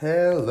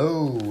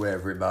Hello,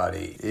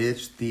 everybody.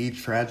 It's the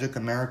Tragic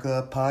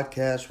America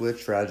podcast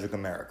with Tragic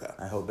America.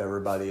 I hope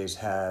everybody is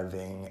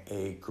having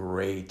a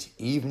great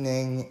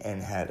evening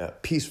and had a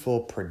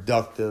peaceful,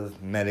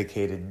 productive,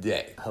 medicated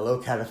day. Hello,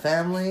 Cata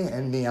family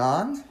and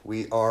beyond.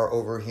 We are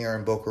over here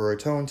in Boca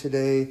Raton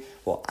today.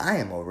 Well, I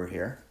am over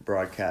here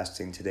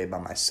broadcasting today by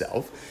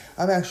myself.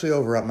 I'm actually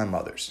over at my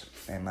mother's.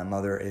 And my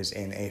mother is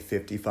in a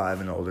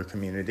 55 and older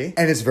community.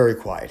 And it's very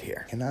quiet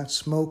here. Cannot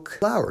smoke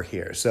flower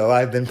here. So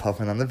I've been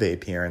puffing on the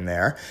vape here and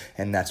there.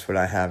 And that's what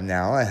I have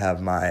now. I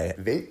have my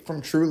vape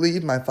from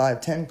Trulieve, my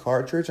 510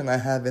 cartridge. And I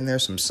have in there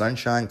some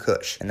Sunshine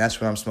Kush. And that's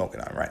what I'm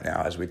smoking on right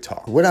now as we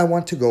talk. What I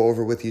want to go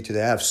over with you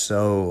today, I have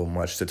so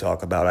much to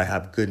talk about. I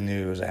have good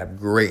news. I have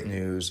great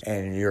news.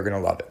 And you're going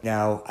to love it.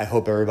 Now, I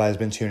hope everybody's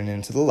been tuning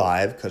into the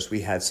live because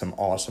we had some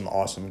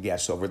awesome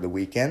guests over the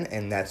weekend.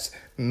 And that's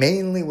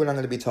mainly what I'm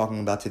going to be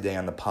talking about today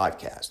on the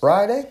podcast.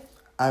 Friday,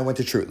 I went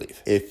to Trulieve.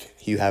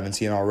 If you haven't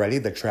seen already,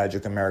 the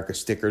Tragic America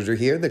stickers are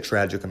here. The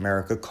Tragic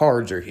America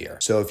cards are here.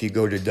 So if you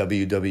go to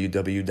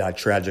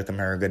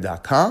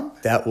www.tragicamerica.com,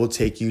 that will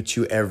take you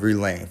to every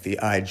link. The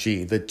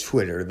IG, the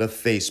Twitter, the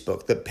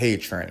Facebook, the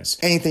patrons,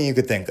 anything you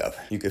could think of,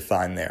 you could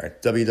find there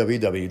at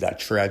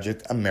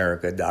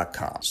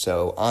www.tragicamerica.com.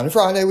 So on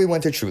Friday, we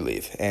went to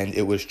Trulieve, and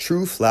it was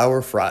True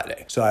Flower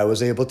Friday. So I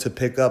was age to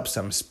pick up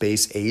some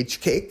Space Age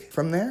cake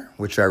from there,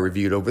 which I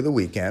reviewed over the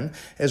weekend,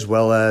 as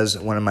well as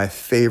one of my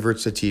favorite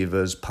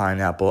sativas,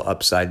 pineapple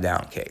upside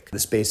down cake. The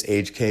Space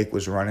Age cake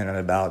was running at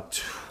about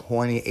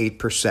 28%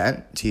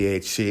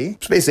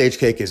 THC. Space Age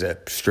cake is a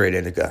straight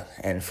indica,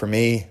 and for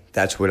me,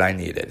 that's what I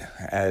needed.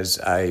 As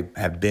I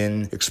have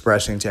been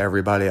expressing to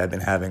everybody, I've been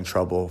having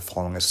trouble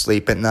falling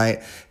asleep at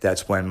night.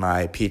 That's when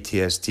my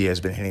PTSD has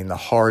been hitting the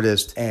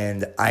hardest,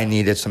 and I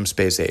needed some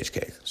Space Age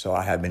cake. So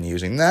I have been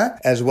using that,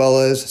 as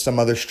well as some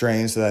other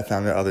strains that I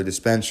found at other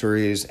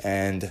dispensaries,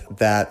 and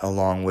that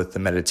along with the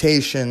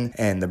meditation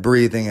and the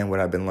breathing and what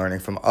I've been learning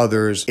from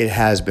others, it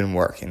has been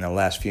working. The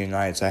last few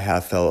nights I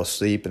have fell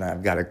asleep, and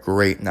I've got a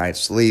great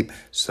night's sleep.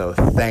 So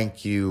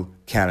thank you,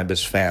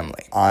 Cannabis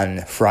family.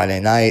 On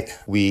Friday night,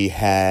 we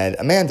had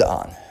Amanda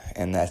on,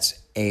 and that's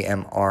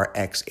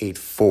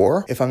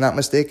AMRX84, if I'm not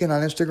mistaken,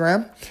 on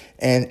Instagram.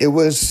 And it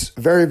was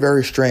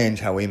very strange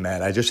how we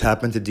met. I just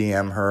happened to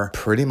DM her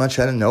pretty much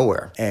out of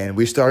nowhere. And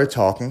we started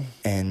talking.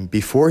 And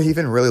before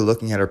even really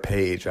looking at her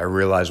page, I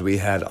realized we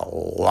had a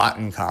lot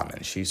in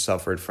common. She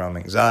suffered from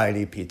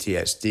anxiety,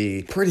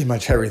 PTSD, pretty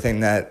much everything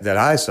that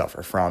I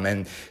suffer from.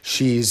 And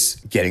she's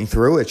getting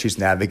through it. She's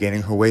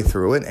navigating her way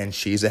through it. And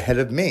she's ahead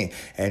of me.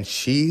 And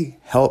she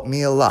helped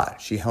me a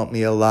lot. She helped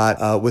me a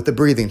lot with the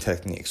breathing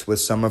techniques, with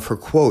some of her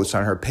quotes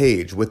on her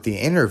page, with the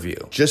interview,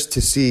 just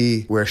to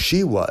see where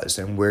she was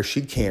and where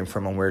she came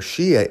from and where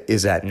she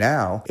is at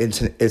now.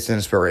 It's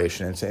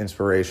inspiration. It's an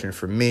inspiration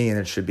for me, and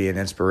it should be an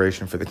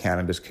inspiration for the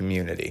cannabis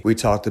community. We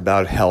talked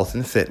about health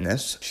and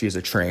fitness. She's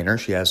a trainer.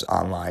 She has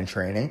online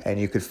training, and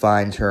you could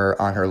find her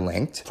on her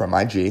linked from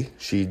IG.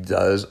 She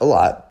does a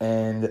lot,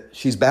 and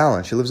she's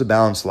balanced. She lives a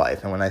balanced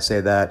life. And when I say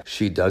that,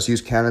 she does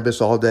use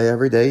cannabis all day,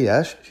 every day.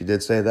 Yes, she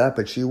did say that,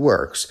 but she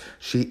works.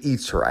 She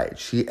eats right.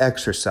 She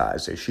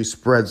exercises. She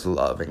spreads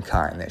love and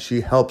kindness.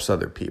 She helps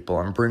other people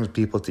and brings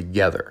people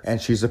together.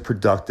 And she's a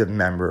productive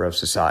member of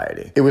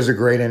society. It was a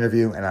great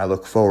interview, and I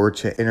look forward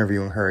to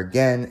interviewing her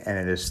again, and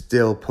it is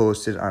still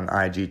posted on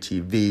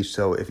IGTV,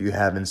 so if you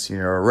haven't seen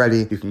it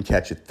already, you can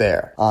catch it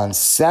there. On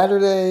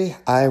Saturday,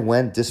 I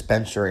went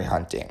dispensary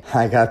hunting.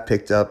 I got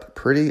picked up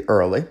pretty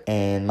early,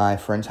 and my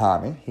friend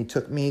Tommy, he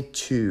took me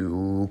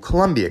to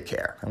Columbia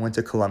Care. I went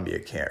to Columbia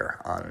Care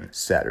on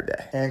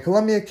Saturday. And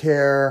Columbia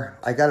Care,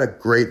 I got a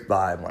great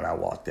vibe when I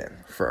walked in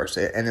first,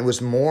 and it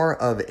was more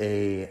of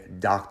a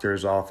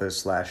doctor's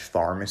office /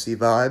 pharmacy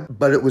vibe,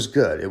 but it was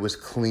good. It was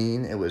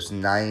clean. It was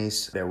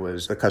nice.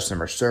 The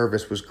customer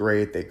service was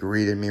great. They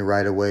greeted me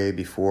right away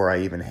before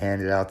I even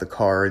handed out the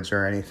cards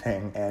or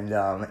anything. And,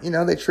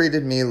 they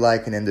treated me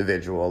like an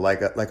individual,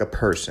 like a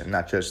person,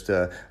 not just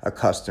a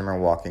customer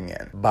walking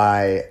in.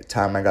 By the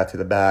time I got to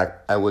the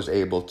back, I was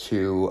able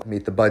to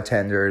meet the bud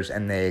tenders,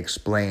 and they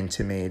explained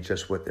to me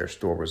just what their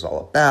store was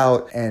all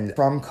about. And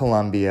from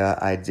Columbia,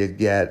 I did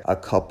get a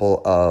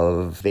couple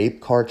of vape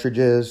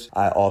cartridges.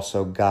 I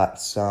also got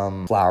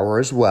some flour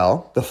as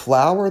well. The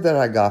flour that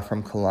I got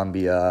from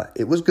Columbia,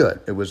 it was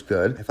good. It was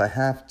good. If I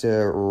have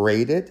to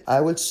rate it, I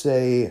would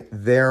say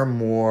they're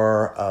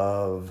more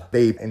of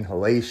vape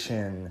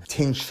inhalation,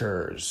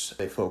 tinctures.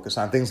 They focus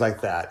on things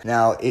like that.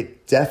 Now,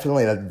 it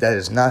definitely, that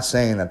is not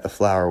saying that the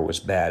flour was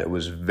bad. It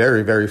was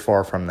very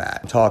far from that.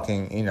 I'm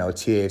talking,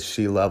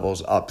 THC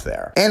levels up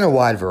there. And a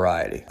wide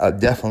variety.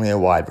 Definitely a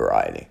wide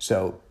variety.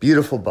 So,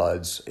 beautiful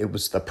buds. It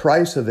was the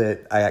price of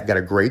it. I got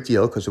a great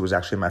deal because it was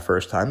actually my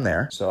first time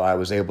there. So I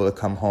was able to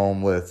come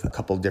home with a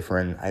couple different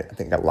different, I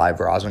think a live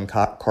rosin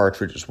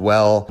cartridge as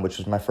well, which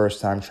was my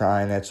first time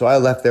trying it. So I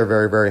left there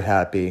very, very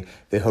happy.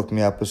 They hooked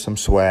me up with some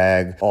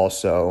swag.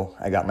 Also,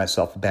 I got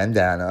myself a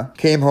bandana.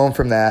 Came home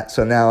from that.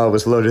 So now I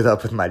was loaded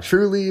up with my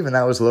Trulieve and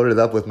I was loaded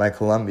up with my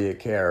Columbia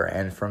Care.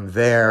 And from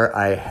there,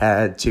 I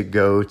had to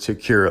go to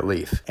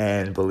Curaleaf.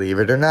 And believe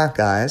it or not,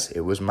 guys,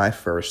 it was my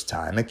first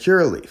time at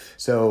Curaleaf.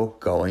 So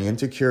going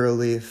into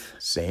Curaleaf,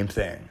 same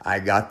thing. I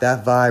got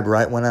that vibe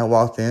right when I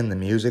walked in. The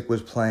music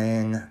was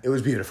playing. It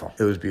was beautiful.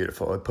 It was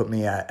beautiful. It put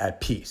me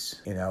at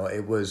peace. You know,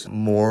 it was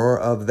more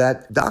of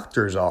that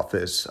doctor's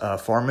office,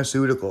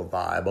 pharmaceutical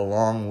vibe,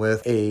 along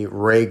with a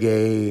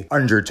reggae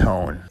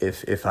undertone,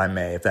 if I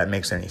may, if that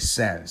makes any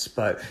sense.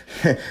 But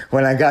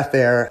when I got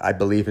there, I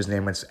believe his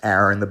name was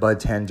Aaron, the bud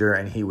tender,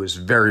 and he was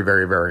very,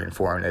 very, very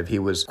informative. He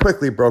was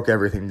quickly broke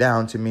everything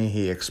down to me.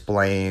 He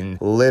explained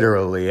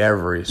literally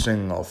every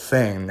single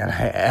thing that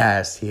I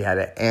asked. He had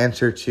an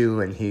answer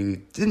to, and he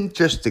didn't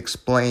just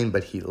explain,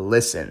 but he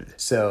listened.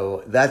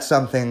 So that's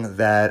something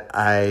that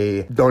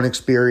I don't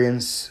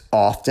experience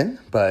often,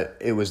 but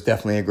it was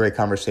definitely a great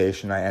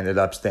conversation. I ended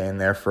up staying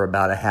there for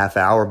about a half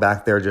hour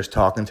back there, just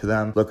talking to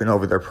them, looking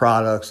over their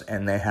products,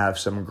 and they have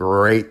some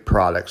great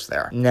products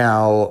there.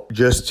 Now,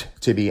 just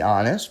to be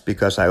honest,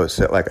 because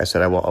like I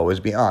said, I will always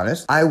be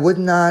honest, I would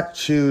not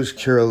choose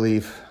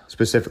Curaleaf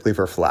specifically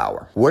for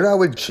flower. What I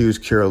would choose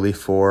Curaleaf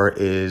for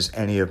is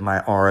any of my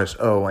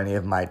RSO, any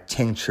of my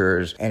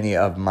tinctures, any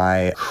of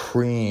my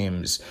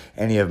creams,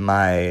 any of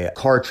my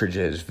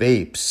cartridges,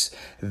 vapes.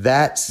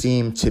 That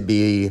seemed to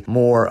be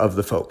more of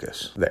the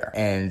focus there.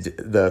 And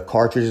the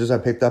cartridges I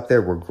picked up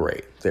there were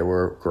great. They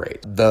were great.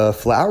 The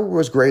flower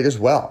was great as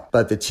well,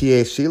 but the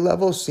THC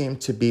levels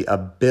seemed to be a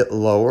bit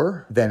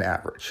lower than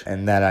average,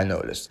 and that I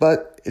noticed.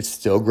 But it's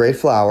still great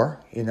flower,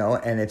 you know,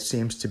 and it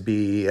seems to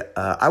be,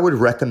 I would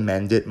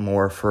recommend it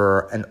more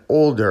for an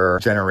older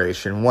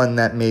generation, one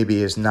that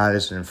maybe is not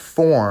as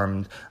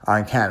informed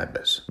on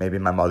cannabis. Maybe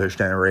my mother's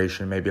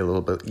generation, maybe a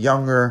little bit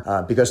younger,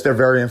 because they're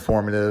very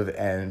informative,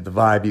 and the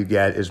vibe you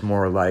get is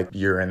more like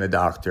you're in the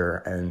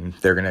doctor and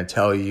they're going to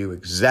tell you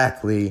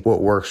exactly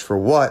what works for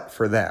what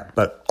for them.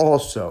 But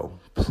also,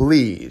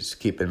 please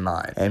keep in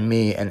mind, and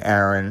me and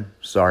Aaron,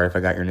 sorry if I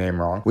got your name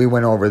wrong, we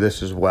went over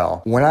this as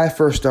well. When I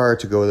first started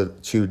to go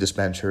to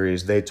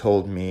dispensaries, they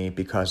told me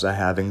because I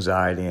have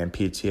anxiety and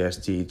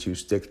PTSD to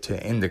stick to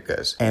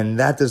indicas, and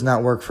that does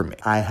not work for me.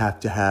 I have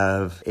to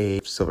have a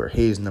silver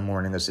haze in the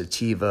morning, a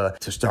sativa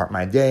to start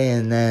my day,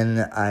 and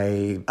then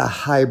a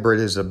hybrid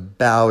is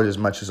about as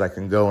much as I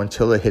can go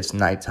until it hits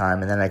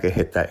nighttime, and then I can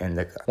hit that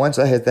indica. Once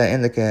I hit that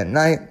indica at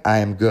night, I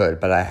am good,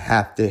 but I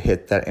have to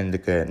hit that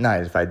indica at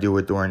night. If I do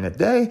it during the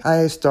day,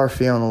 I start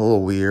feeling a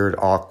little weird,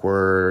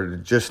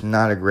 awkward, just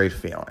not a great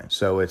feeling.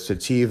 So it's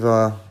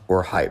sativa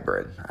or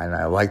hybrid, and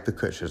I like the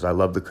Kushes. I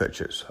love the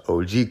Kushes.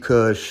 OG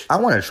Kush. I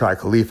want to try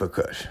Khalifa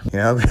Kush, you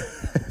know?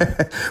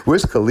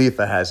 Wiz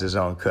Khalifa has his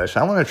own Kush.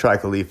 I want to try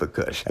Khalifa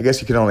Kush. I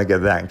guess you can only get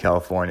that in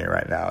California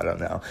right now. I don't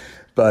know.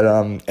 But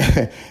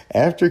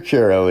after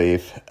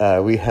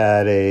Curaleaf, we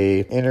had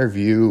a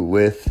interview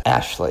with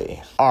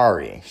Ashley,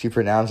 Ari. She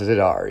pronounces it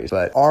Ari.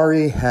 But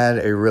Ari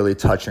had a really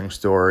touching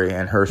story,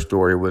 and her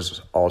story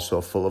was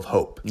also full of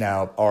hope.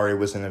 Now, Ari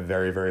was in a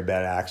very, very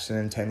bad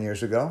accident 10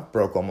 years ago.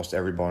 Broke almost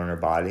every bone in her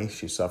body.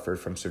 She suffered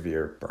from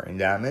severe brain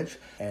damage,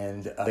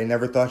 and they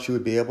never thought she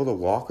would be able to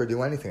walk or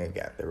do anything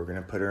again. They were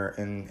going to put her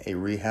in a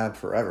rehab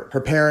forever.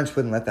 Her parents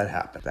wouldn't let that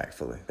happen,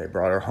 thankfully. They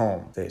brought her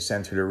home. They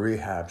sent her to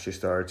rehab. She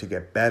started to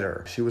get better.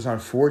 She was on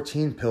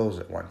 14 pills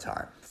at one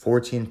time.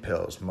 14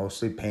 pills,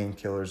 mostly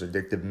painkillers,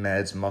 addictive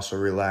meds, muscle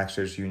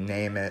relaxers, you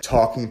name it.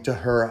 Talking to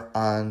her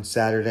on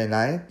Saturday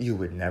night, you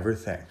would never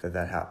think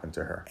that happened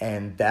to her.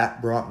 And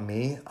that brought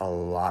me a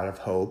lot of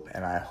hope,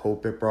 and I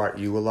hope it brought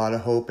you a lot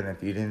of hope. And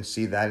if you didn't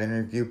see that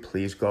interview,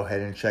 please go ahead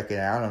and check it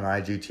out on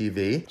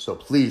IGTV. So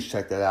please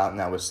check that out,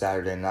 and that was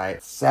Saturday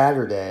night.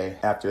 Saturday,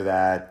 after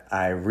that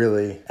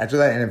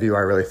interview, I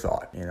really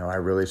thought, I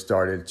really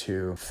started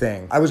to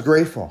think. I was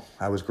grateful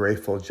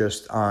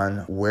just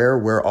on where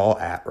we're all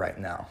at right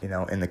now,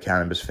 in the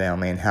cannabis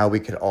family, and how we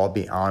could all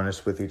be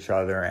honest with each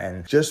other.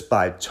 And just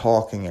by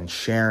talking and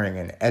sharing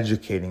and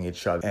educating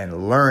each other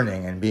and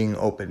learning and being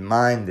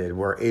open-minded,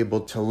 we're able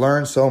to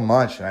learn so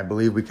much. And I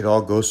believe we could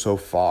all go so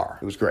far.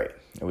 It was great.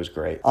 It was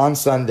great. On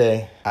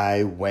Sunday,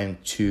 I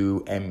went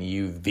to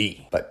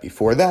MUV. But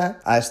before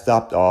that, I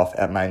stopped off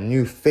at my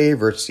new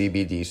favorite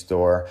CBD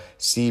store,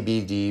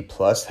 CBD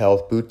Plus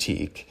Health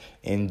Boutique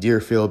in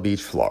Deerfield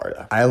Beach,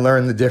 Florida. I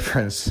learned the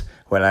difference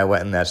when I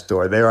went in that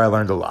store. There I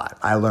learned a lot.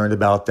 I learned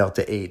about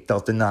Delta 8,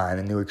 Delta 9,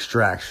 and new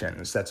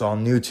extractions. That's all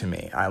new to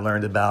me. I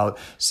learned about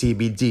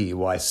CBD,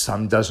 why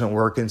some doesn't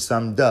work and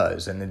some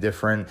does, and the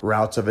different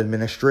routes of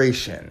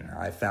administration.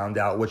 I found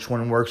out which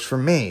one works for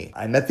me.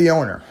 I met the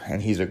owner,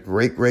 and he's a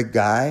great, great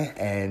guy,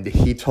 and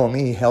he told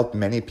me he helped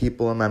many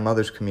people in my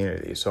mother's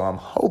community. So I'm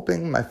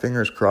hoping, my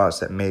fingers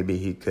crossed, that maybe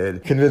he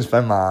could convince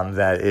my mom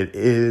that it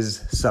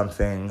is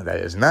something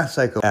that is not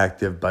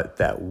psychoactive, but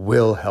that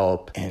will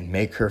help and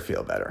make her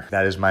feel better.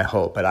 That is my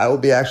hope. But I will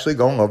be actually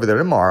going over there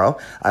tomorrow.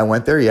 I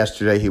went there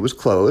yesterday. He was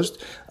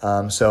closed.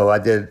 So I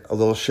did a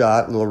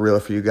little reel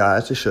for you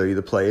guys to show you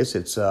the place.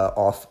 It's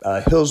off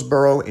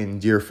Hillsborough in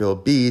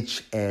Deerfield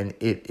Beach, and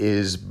it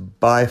is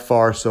by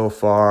far so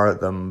far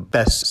the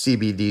best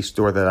CBD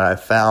store that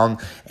I've found,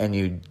 and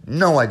you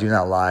know I do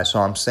not lie, so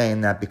I'm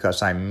saying that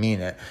because I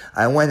mean it.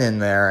 I went in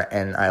there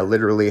and I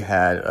literally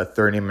had a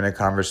 30-minute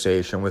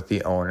conversation with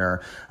the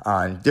owner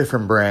on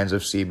different brands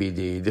of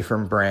CBD,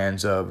 different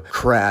brands of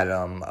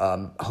kratom,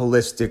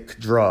 holistic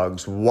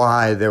drugs,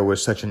 why there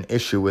was such an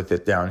issue with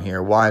it down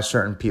here, why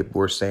certain people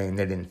were saying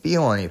they didn't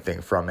feel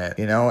anything from it,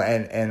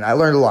 and I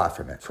learned a lot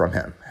from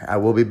him. I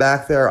will be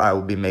back there. I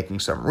will be making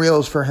some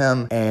reels for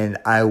him, and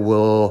I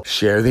will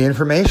share the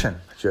information.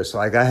 Just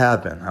like I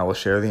have been, I will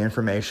share the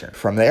information.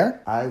 From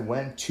there, I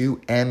went to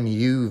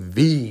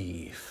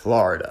MUV,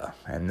 Florida,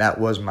 and that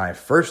was my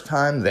first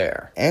time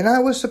there. And I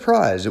was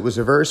surprised. It was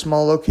a very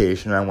small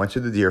location. I went to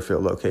the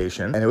Deerfield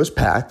location, and it was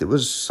packed. It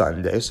was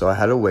Sunday, so I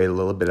had to wait a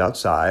little bit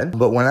outside.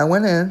 But when I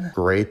went in,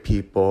 great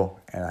people,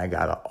 and I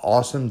got an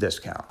awesome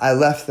discount. I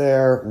left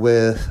there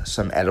with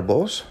some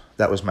edibles.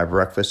 That was my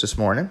breakfast this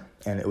morning.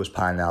 And it was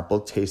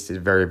pineapple.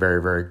 Tasted very,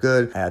 very, very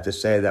good. I have to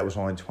say that was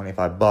only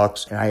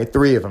 $25, and I ate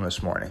 3 of them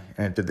this morning,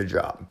 and it did the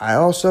job. I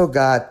also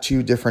got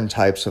 2 different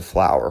types of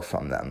flour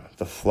from them.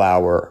 The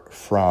flour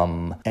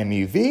from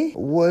MUV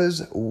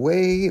was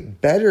way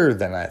better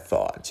than I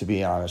thought, to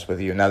be honest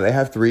with you. Now, they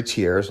have 3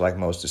 tiers, like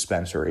most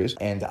dispensaries,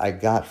 and I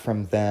got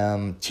from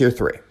them tier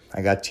 3.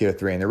 I got tier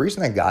 3. And the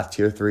reason I got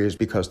tier 3 is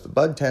because the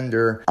bud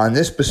tender on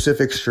this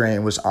specific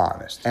strain was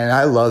honest. And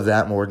I love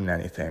that more than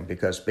anything,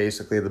 because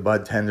basically the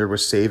bud tender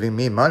was saving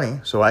me money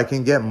so I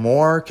can get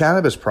more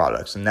cannabis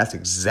products. And that's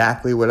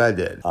exactly what I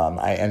did.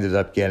 I ended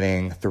up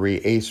getting 3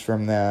 eighths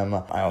from them.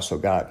 I also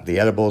got the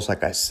edibles,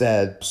 like I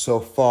said. So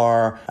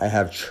far, I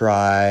have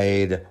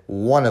tried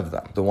 1 of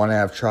them. The one I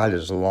have tried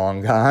is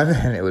long gone,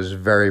 and it was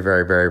very,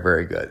 very, very,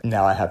 very good.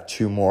 Now I have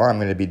 2 more I'm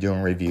going to be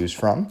doing reviews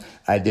from.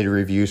 I did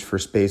reviews for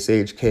Space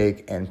Age Cake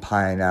and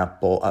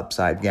Pineapple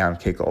Upside Down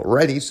Cake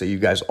already, so you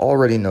guys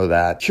already know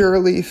that.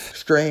 Curaleaf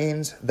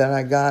strains that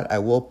I got, I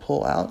will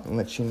pull out and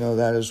let you know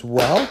that as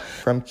well.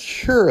 From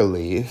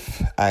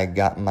Curaleaf, I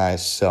got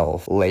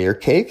myself Layer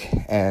Cake,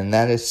 and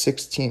that is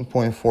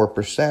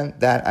 16.4%.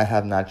 That I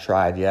have not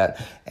tried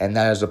yet, and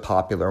that is a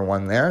popular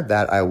one there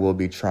that I will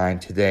be trying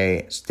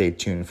today. Stay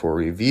tuned for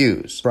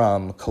reviews.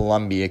 From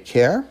Columbia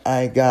Care,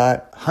 I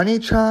got Honey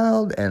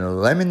Child and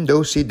Lemon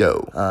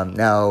Do-Si-Do.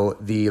 Now,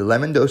 the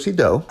Lemon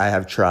Do-Si-Do I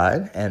have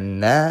tried,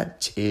 and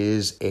that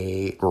is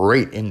a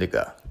great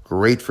indica.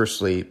 Great for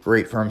sleep,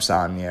 great for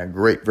insomnia,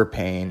 great for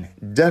pain.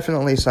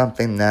 Definitely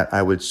something that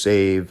I would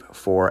save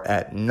for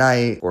at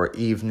night or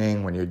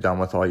evening when you're done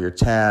with all your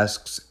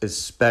tasks,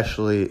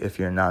 especially if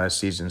you're not a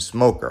seasoned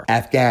smoker.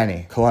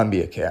 Afghani,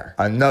 Columbia Care,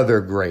 another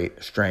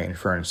great strain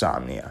for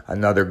insomnia.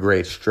 Another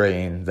great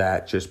strain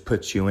that just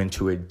puts you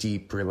into a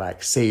deep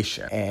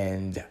relaxation.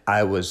 And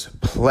I was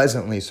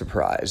pleasantly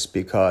surprised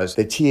because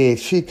the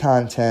THC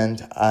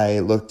content I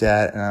looked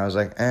at and I was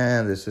like,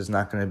 this is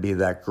not going to be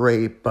that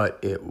great, but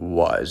it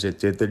was. It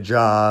did the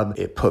job.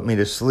 It put me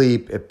to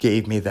sleep. It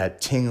gave me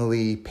that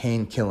tingly,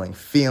 pain-killing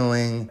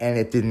feeling, and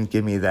it didn't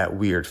give me that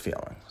weird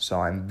feeling. So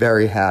I'm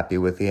very happy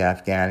with the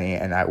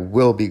Afghani, and I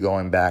will be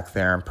going back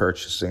there and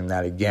purchasing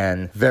that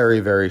again very,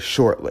 very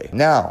shortly.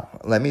 Now,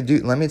 let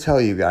me tell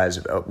you guys,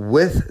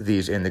 with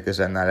these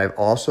indicas at night, I've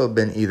also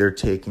been either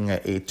taking an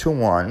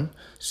 8-to-1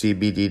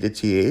 CBD to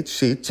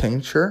THC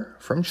tincture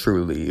from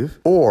Trulieve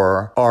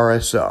or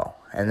RSO.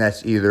 And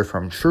that's either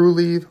from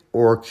Trulieve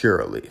or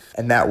Curaleaf.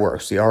 And that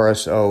works. The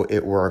RSO,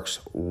 it works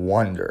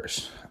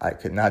wonders. I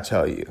could not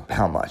tell you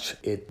how much.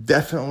 It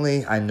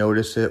definitely, I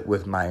notice it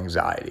with my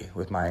anxiety.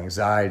 With my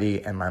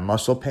anxiety and my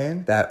muscle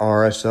pain, that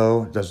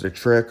RSO does the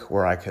trick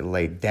where I could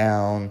lay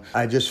down.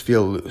 I just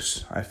feel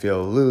loose. I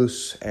feel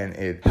loose, and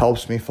it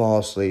helps me fall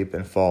asleep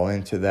and fall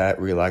into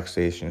that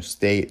relaxation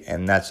state.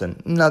 And that's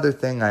another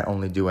thing I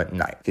only do at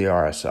night, the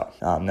RSO.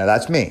 Now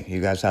that's me.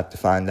 You guys have to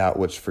find out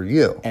what's for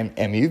you. And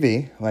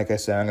MUV, like I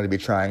said, I'm going to be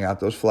trying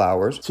out those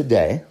flowers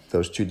today.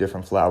 Those 2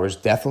 different flowers,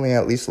 definitely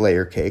at least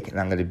Layer Cake. And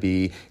I'm going to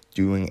be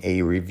doing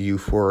a review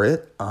for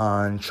it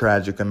on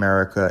Tragic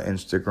America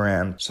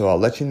Instagram. So I'll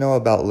let you know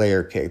about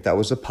Layer Cake. That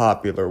was a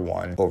popular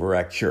one over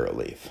at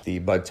Curaleaf. The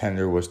bud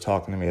tender was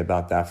talking to me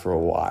about that for a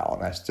while,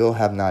 and I still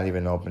have not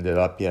even opened it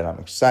up yet. I'm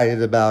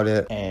excited about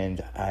it,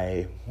 and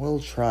I will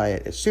try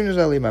it as soon as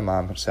I leave my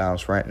mom's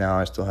house. Right now,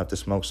 I still have to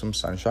smoke some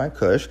Sunshine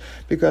Kush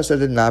because I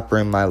did not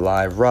bring my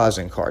live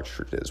rosin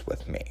cartridges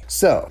with me.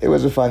 So it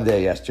was a fun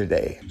day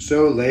yesterday.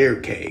 So Layer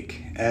Cake.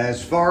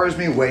 As far as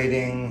me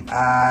waiting,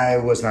 I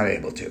was not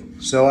able to.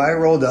 So I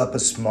rolled up a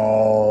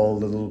small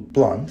little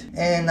blunt,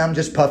 and I'm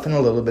just puffing a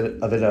little bit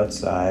of it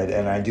outside.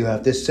 And I do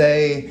have to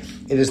say,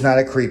 it is not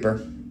a creeper.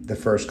 The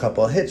first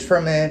couple of hits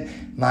from it,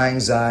 my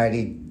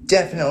anxiety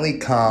definitely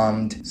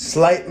calmed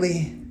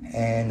slightly,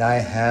 and I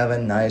have a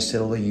nice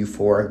little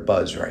euphoric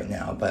buzz right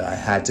now, but I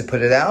had to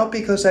put it out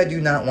because I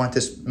do not want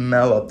to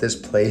smell up this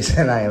place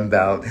and I am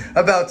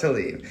about to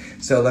leave.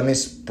 So let me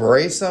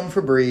spray some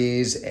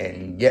Febreze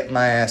and get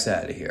my ass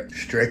out of here.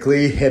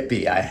 Strictly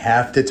Hippie. I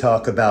have to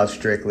talk about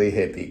Strictly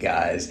Hippie,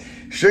 guys.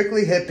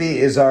 Strictly Hippie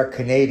is our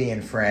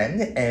Canadian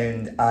friend,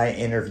 and I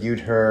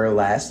interviewed her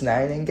last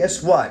night, and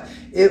guess what?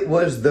 It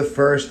was the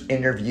first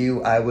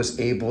interview I was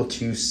able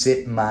to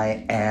sit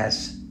my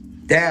ass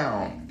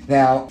down.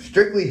 Now,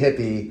 Strictly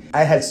Hippie,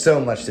 I had so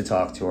much to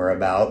talk to her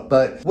about,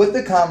 but what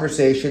the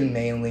conversation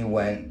mainly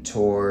went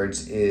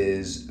towards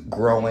is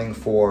growing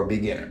for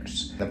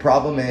beginners. The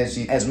problem is,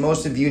 as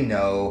most of you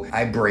know,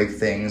 I break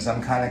things.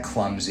 I'm kind of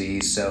clumsy,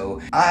 so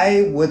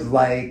I would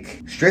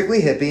like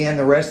Strictly Hippie and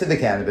the rest of the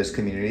cannabis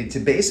community to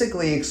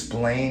basically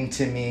explain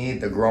to me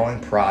the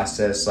growing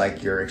process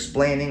like you're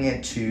explaining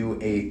it to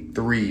a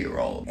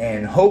 3-year-old.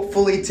 And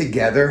hopefully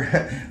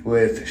together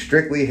with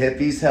Strictly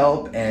Hippie's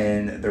help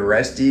and the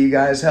rest of you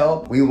guys'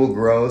 help, we will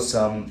grow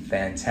some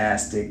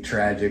fantastic,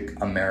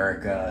 tragic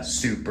America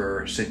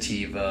super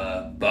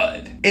sativa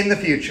bud in the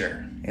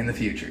future. In the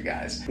future,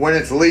 guys. When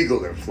it's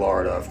legal in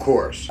Florida, of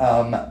course.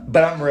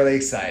 But I'm really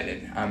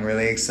excited.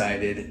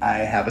 I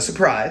have a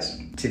surprise.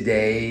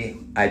 Today,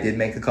 I did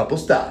make a couple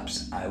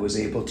stops. I was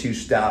able to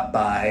stop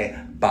by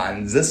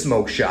Bonza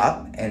Smoke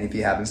Shop, and if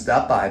you haven't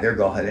stopped by there,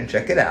 go ahead and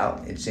check it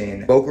out. It's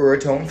in Boca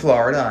Raton,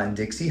 Florida on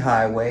Dixie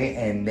Highway,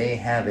 and they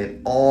have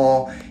it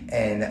all,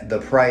 and the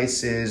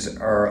prices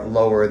are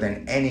lower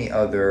than any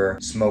other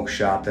smoke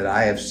shop that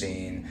I have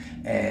seen,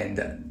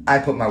 and I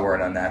put my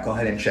word on that. Go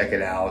ahead and check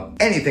it out.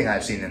 Anything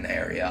I've seen in the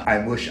area. I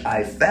wish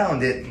I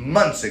found it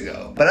months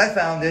ago, but I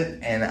found it,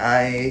 and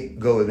I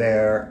go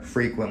there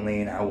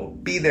frequently, and I will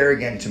be there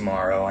again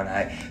tomorrow.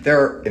 And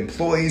their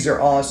employees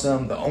are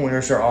awesome. The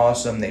owners are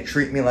awesome. They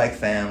treat me like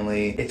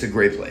family. It's a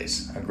great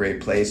place,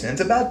 and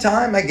it's about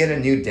time I get a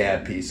new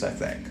dad piece. I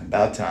think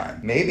about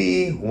time.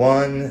 Maybe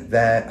one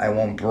that I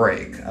won't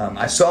break.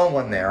 I saw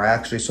one there. I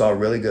actually saw a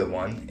really good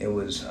one. It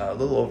was a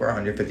little over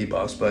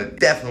 $150, but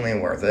definitely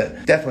worth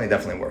it.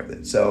 Definitely worth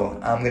it. So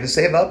I'm going to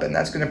save up, and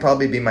that's going to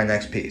probably be my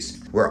next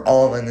piece. We're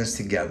all in this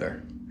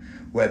together.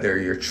 Whether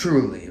you're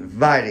Truly,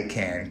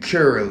 Vitacan,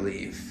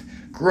 Curaleaf,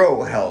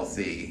 Grow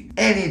Healthy,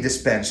 any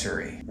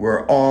dispensary,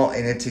 we're all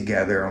in it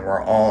together, and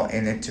we're all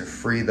in it to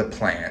free the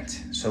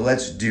plant. So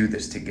let's do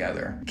this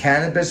together.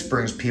 Cannabis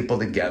brings people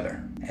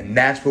together, and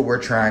that's what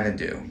we're trying to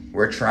do.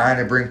 We're trying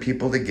to bring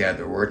people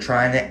together. We're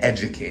trying to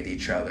educate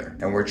each other,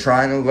 and we're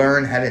trying to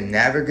learn how to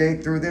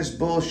navigate through this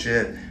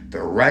bullshit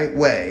the right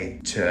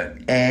way to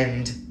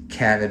end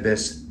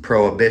cannabis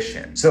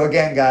prohibition. So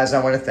again, guys,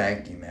 I want to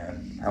thank you,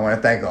 man. I want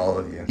to thank all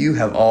of you. You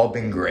have all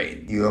been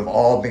great. You have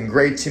all been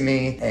great to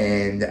me,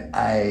 and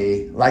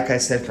like I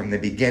said from the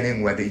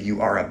beginning, whether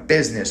you are a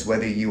business,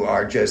 whether you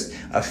are just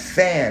a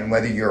fan,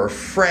 whether you're a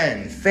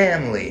friend,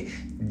 family,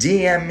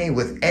 DM me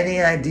with any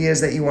ideas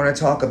that you want to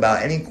talk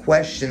about, any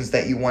questions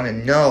that you want to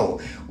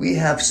know. We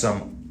have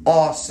some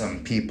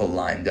awesome people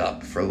lined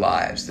up for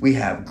lives. We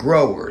have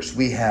growers,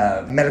 we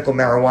have medical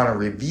marijuana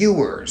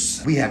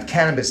reviewers, we have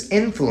cannabis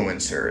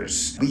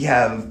influencers, we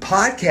have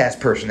podcast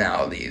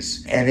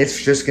personalities, and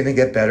it's just going to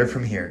get better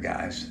from here,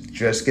 guys.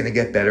 Just going to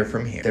get better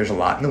from here. There's a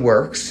lot in the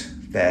works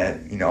that,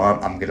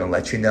 I'm going to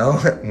let you know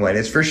when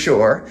it's for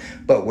sure.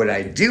 But what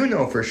I do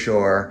know for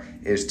sure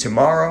is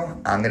tomorrow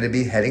I'm going to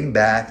be heading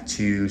back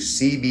to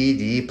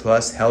CBD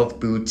Plus Health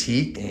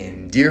Boutique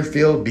in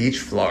Deerfield Beach,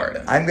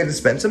 Florida. I'm going to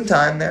spend some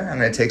time there. I'm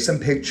going to take some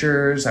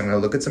pictures. I'm going to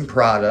look at some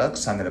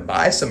products. I'm going to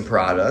buy some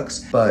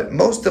products. But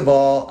most of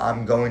all,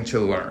 I'm going to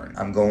learn.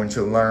 I'm going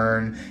to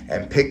learn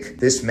and pick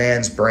this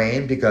man's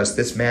brain, because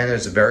this man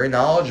is very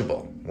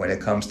knowledgeable when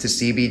it comes to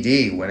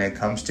CBD, when it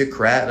comes to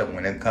kratom,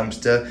 when it comes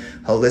to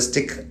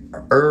holistic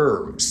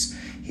herbs.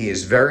 He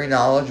is very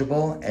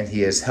knowledgeable, and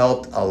he has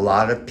helped a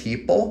lot of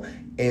people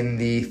in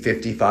the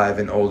 55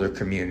 and older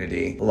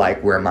community,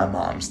 like where my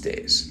mom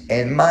stays.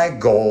 And my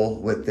goal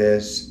with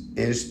this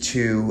is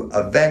to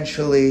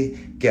eventually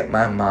get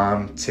my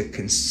mom to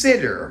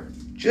consider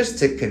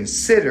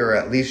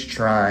at least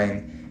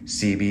trying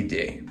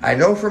CBD. I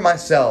know for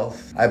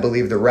myself, I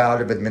believe the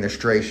route of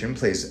administration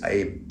plays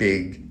a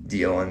big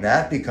deal in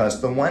that,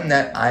 because the one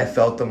that I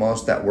felt the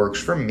most that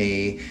works for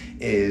me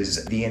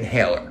is the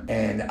inhaler.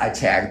 And I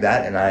tagged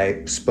that, and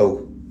I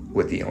spoke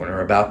with the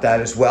owner about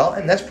that as well,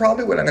 and that's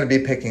probably what I'm going to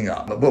be picking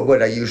up. But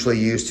what I usually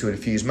use to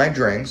infuse my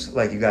drinks,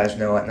 like you guys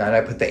know, at night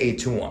I put the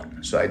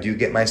 8-to-1. So I do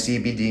get my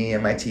CBD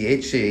and my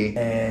THC,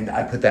 and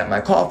I put that in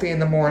my coffee in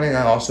the morning.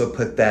 I also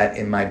put that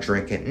in my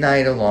drink at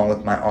night, along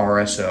with my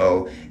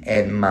RSO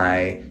and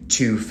my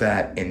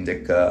 2-fat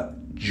indica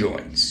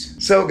joints.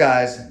 So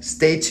guys,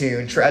 stay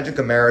tuned. Tragic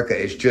America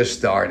is just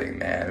starting,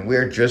 man.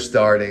 We're just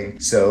starting.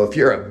 So if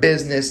you're a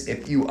business,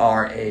 if you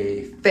are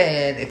a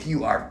fan, if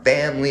you are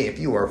family, if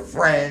you are a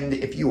friend,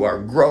 if you are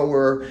a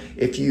grower,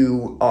 if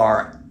you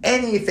are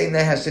anything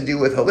that has to do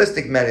with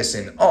holistic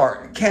medicine,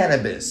 art,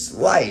 cannabis,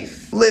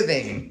 life,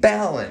 living,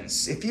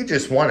 balance. If you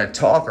just want to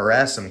talk or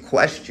ask some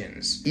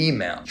questions,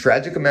 email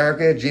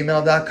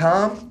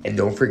tragicamerica@gmail.com, and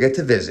don't forget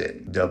to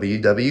visit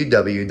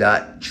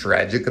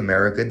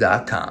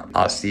www.tragicamerica.com.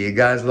 I'll see you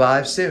guys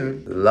live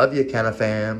soon. Love you, Canna fam.